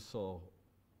nights of the soul.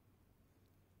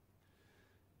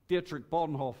 Dietrich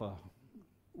Bonhoeffer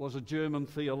was a German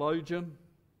theologian.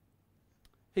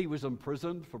 He was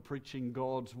imprisoned for preaching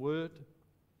God's word.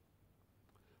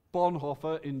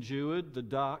 Bonhoeffer endured the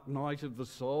dark night of the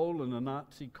soul in a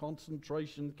Nazi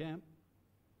concentration camp.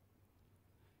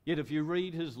 Yet if you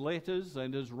read his letters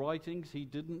and his writings, he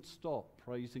didn't stop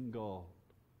praising God.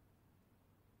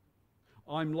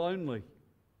 I'm lonely,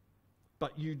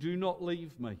 but you do not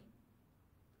leave me.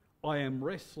 I am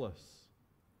restless,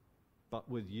 but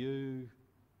with you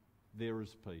there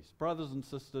is peace. Brothers and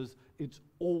sisters, it's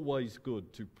always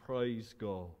good to praise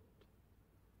God.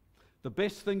 The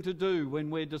best thing to do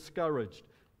when we're discouraged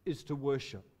is to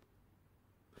worship,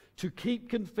 to keep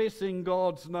confessing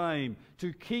God's name,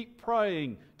 to keep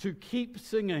praying, to keep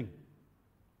singing.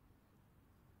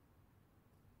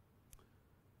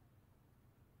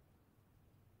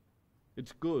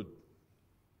 It's good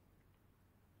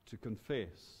to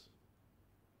confess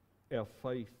our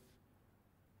faith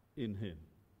in Him.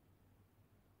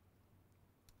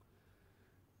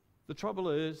 The trouble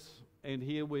is, and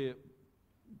here we're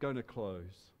going to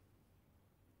close,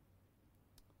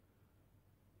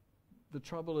 the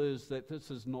trouble is that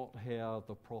this is not how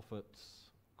the prophet's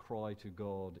cry to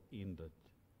God ended.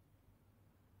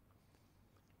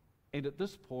 And at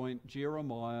this point,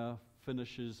 Jeremiah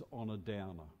finishes on a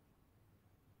downer.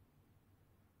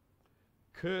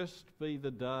 Cursed be the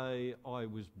day I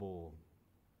was born.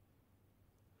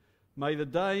 May the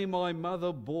day my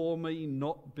mother bore me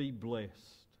not be blessed.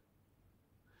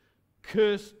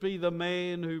 Cursed be the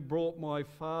man who brought my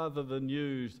father the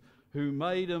news, who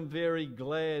made him very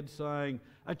glad, saying,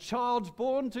 a child's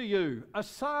born to you, a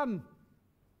son.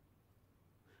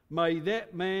 May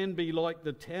that man be like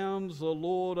the towns the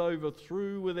Lord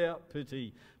overthrew without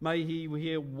pity. May he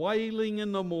hear wailing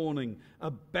in the morning,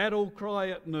 a battle cry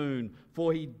at noon.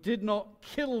 For he did not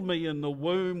kill me in the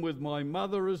womb, with my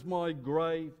mother as my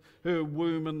grave, her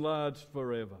womb enlarged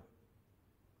forever.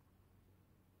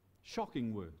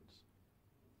 Shocking words.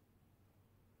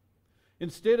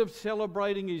 Instead of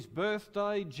celebrating his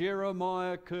birthday,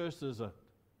 Jeremiah curses it.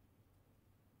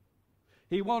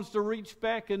 He wants to reach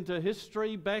back into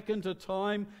history, back into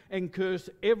time, and curse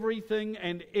everything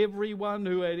and everyone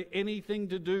who had anything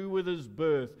to do with his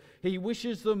birth. He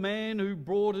wishes the man who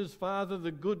brought his father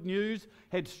the good news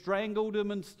had strangled him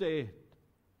instead.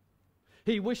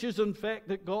 He wishes, in fact,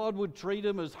 that God would treat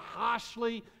him as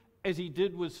harshly as he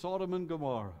did with Sodom and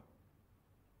Gomorrah.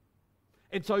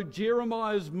 And so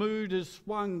Jeremiah's mood has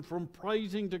swung from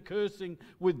praising to cursing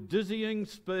with dizzying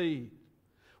speed.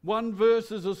 One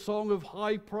verse is a song of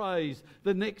high praise.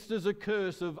 The next is a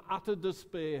curse of utter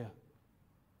despair.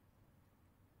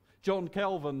 John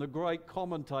Calvin, the great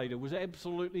commentator, was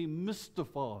absolutely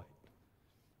mystified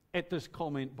at this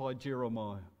comment by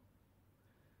Jeremiah.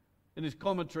 In his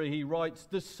commentary, he writes,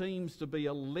 this seems to be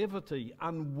a levity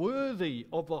unworthy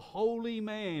of the holy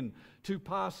man, to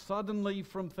pass suddenly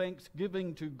from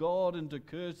thanksgiving to God into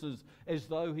curses as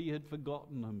though he had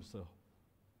forgotten himself.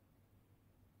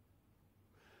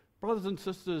 Brothers and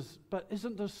sisters, but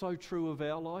isn't this so true of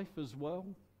our life as well?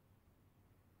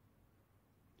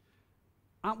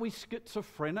 Aren't we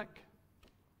schizophrenic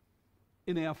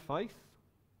in our faith?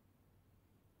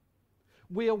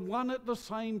 We are one at the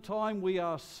same time. We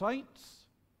are saints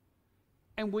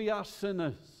and we are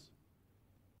sinners.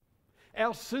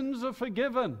 Our sins are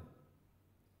forgiven,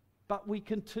 but we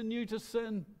continue to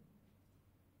sin.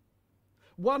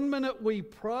 One minute we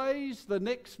praise, the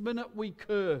next minute we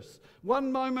curse.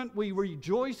 One moment we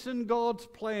rejoice in God's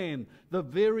plan, the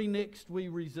very next we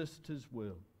resist His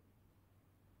will.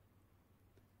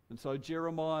 And so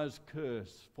Jeremiah's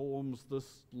curse forms this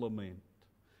lament.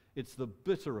 It's the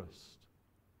bitterest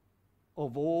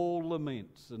of all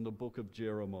laments in the book of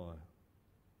Jeremiah.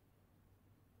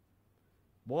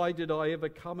 Why did I ever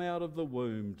come out of the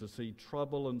womb to see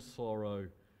trouble and sorrow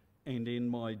and end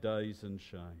my days in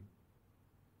shame?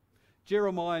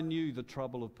 Jeremiah knew the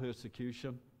trouble of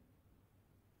persecution.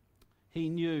 He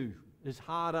knew, his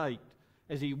heart ached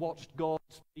as he watched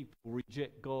God's people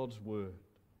reject God's word.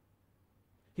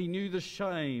 He knew the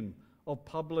shame of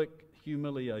public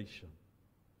humiliation.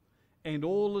 And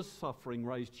all his suffering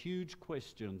raised huge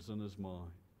questions in his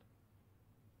mind.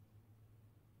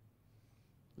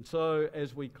 And so,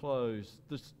 as we close,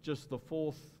 this is just the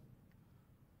fourth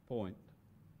point.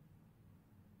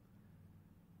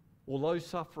 Although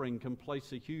suffering can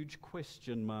place a huge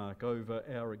question mark over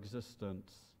our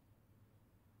existence,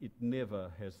 it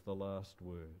never has the last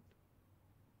word.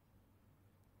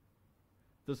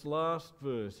 This last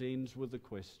verse ends with a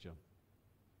question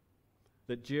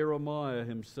that Jeremiah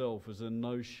himself is in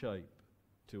no shape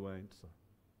to answer,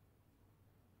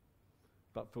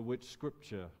 but for which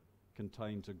Scripture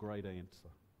contains a great answer.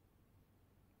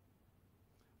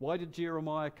 Why did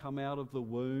Jeremiah come out of the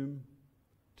womb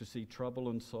to see trouble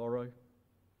and sorrow?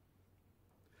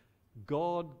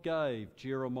 God gave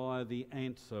Jeremiah the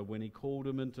answer when he called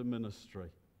him into ministry.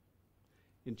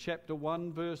 In chapter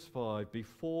 1, verse 5,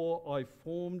 "Before I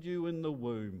formed you in the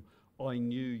womb, I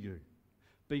knew you.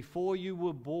 Before you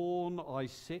were born, I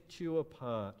set you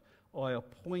apart. I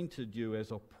appointed you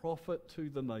as a prophet to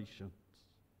the nations."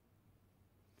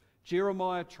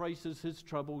 Jeremiah traces his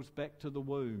troubles back to the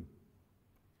womb,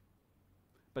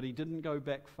 but he didn't go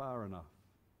back far enough.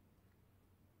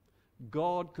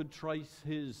 God could trace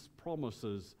his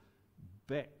promises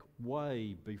back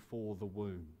way before the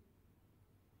womb.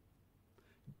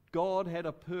 God had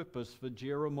a purpose for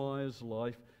Jeremiah's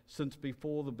life since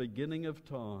before the beginning of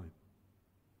time.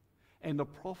 And the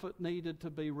prophet needed to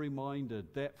be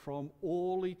reminded that from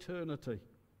all eternity,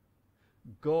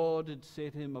 God had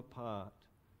set him apart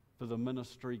for the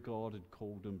ministry God had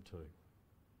called him to.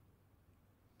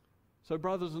 So,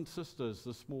 brothers and sisters,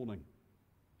 this morning,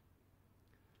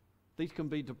 these can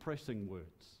be depressing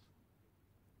words,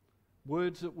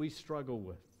 words that we struggle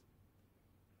with.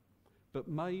 But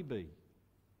maybe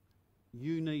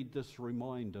you need this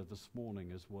reminder this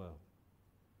morning as well.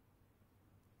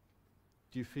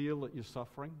 Do you feel that you're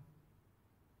suffering?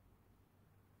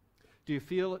 Do you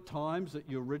feel at times that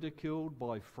you're ridiculed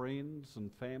by friends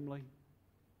and family?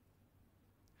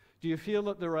 Do you feel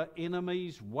that there are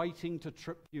enemies waiting to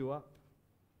trip you up?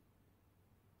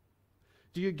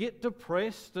 Do you get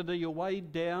depressed and are you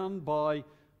weighed down by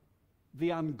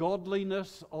the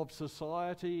ungodliness of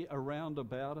society around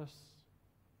about us?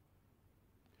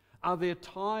 Are there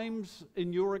times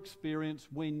in your experience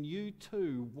when you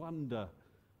too wonder,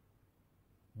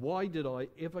 why did I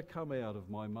ever come out of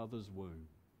my mother's womb?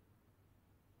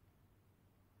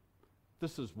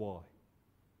 This is why.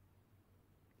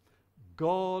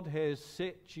 God has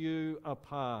set you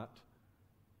apart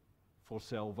for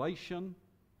salvation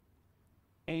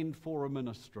and for a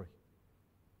ministry.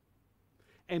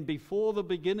 And before the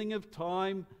beginning of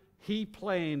time, He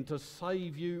planned to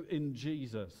save you in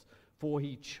Jesus, for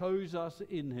He chose us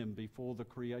in Him before the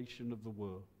creation of the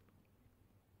world.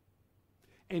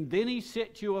 And then He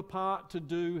set you apart to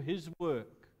do His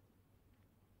work,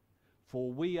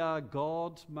 for we are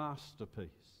God's masterpiece,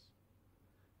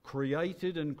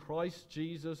 created in Christ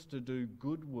Jesus to do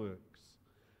good works,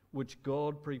 which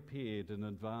God prepared in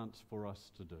advance for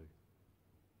us to do.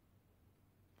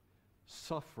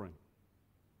 Suffering,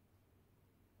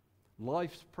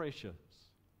 life's pressures,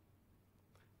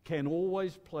 can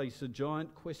always place a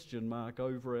giant question mark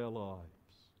over our lives.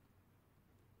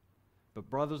 But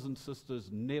brothers and sisters,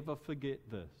 never forget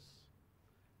this,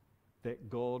 that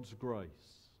God's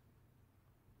grace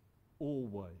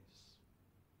always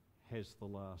has the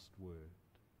last word.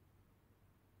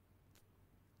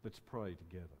 Let's pray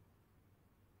together.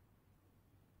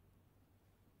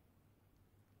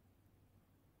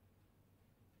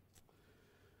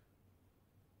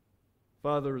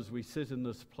 Father, as we sit in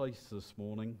this place this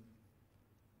morning,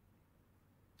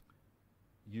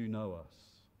 You know us.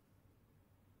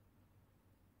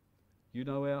 You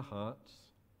know our hearts.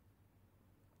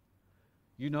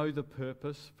 You know the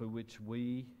purpose for which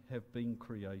we have been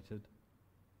created.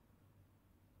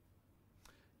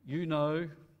 You know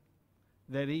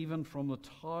that even from the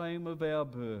time of our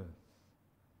birth,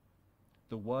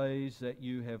 the ways that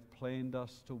You have planned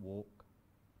us to walk,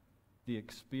 the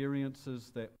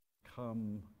experiences that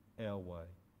come our way.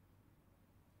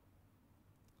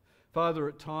 Father,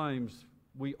 at times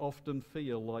we often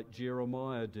feel like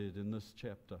Jeremiah did in this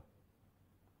chapter,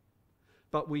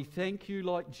 But we thank you,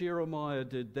 like Jeremiah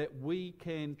did, that we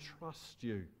can trust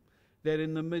you, that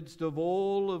in the midst of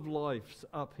all of life's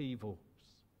upheavals,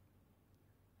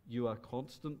 you are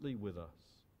constantly with us.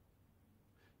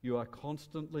 You are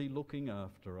constantly looking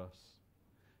after us.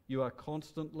 You are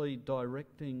constantly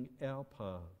directing our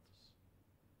paths.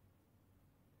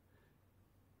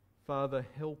 Father,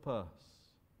 help us,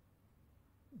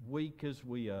 weak as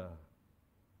we are,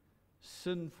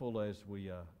 sinful as we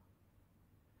are.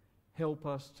 Help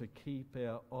us to keep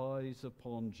our eyes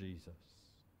upon Jesus,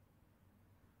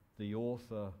 the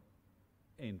author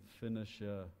and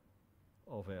finisher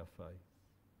of our faith.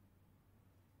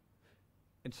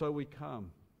 And so we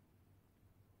come.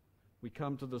 We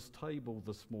come to this table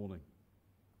this morning,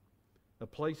 a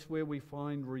place where we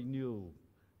find renewal,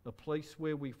 a place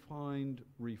where we find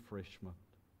refreshment.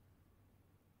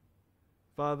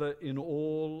 Father, in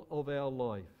all of our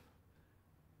life,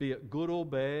 be it good or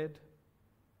bad,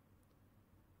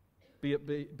 be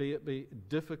it be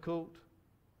difficult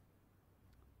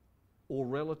or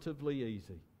relatively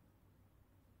easy,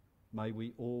 may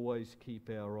we always keep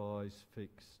our eyes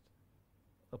fixed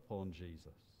upon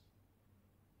Jesus.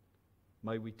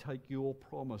 May we take your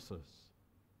promises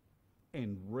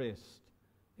and rest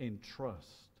and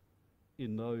trust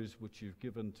in those which you've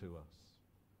given to us.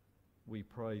 We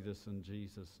pray this in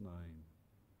Jesus' name.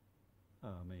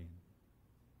 Amen.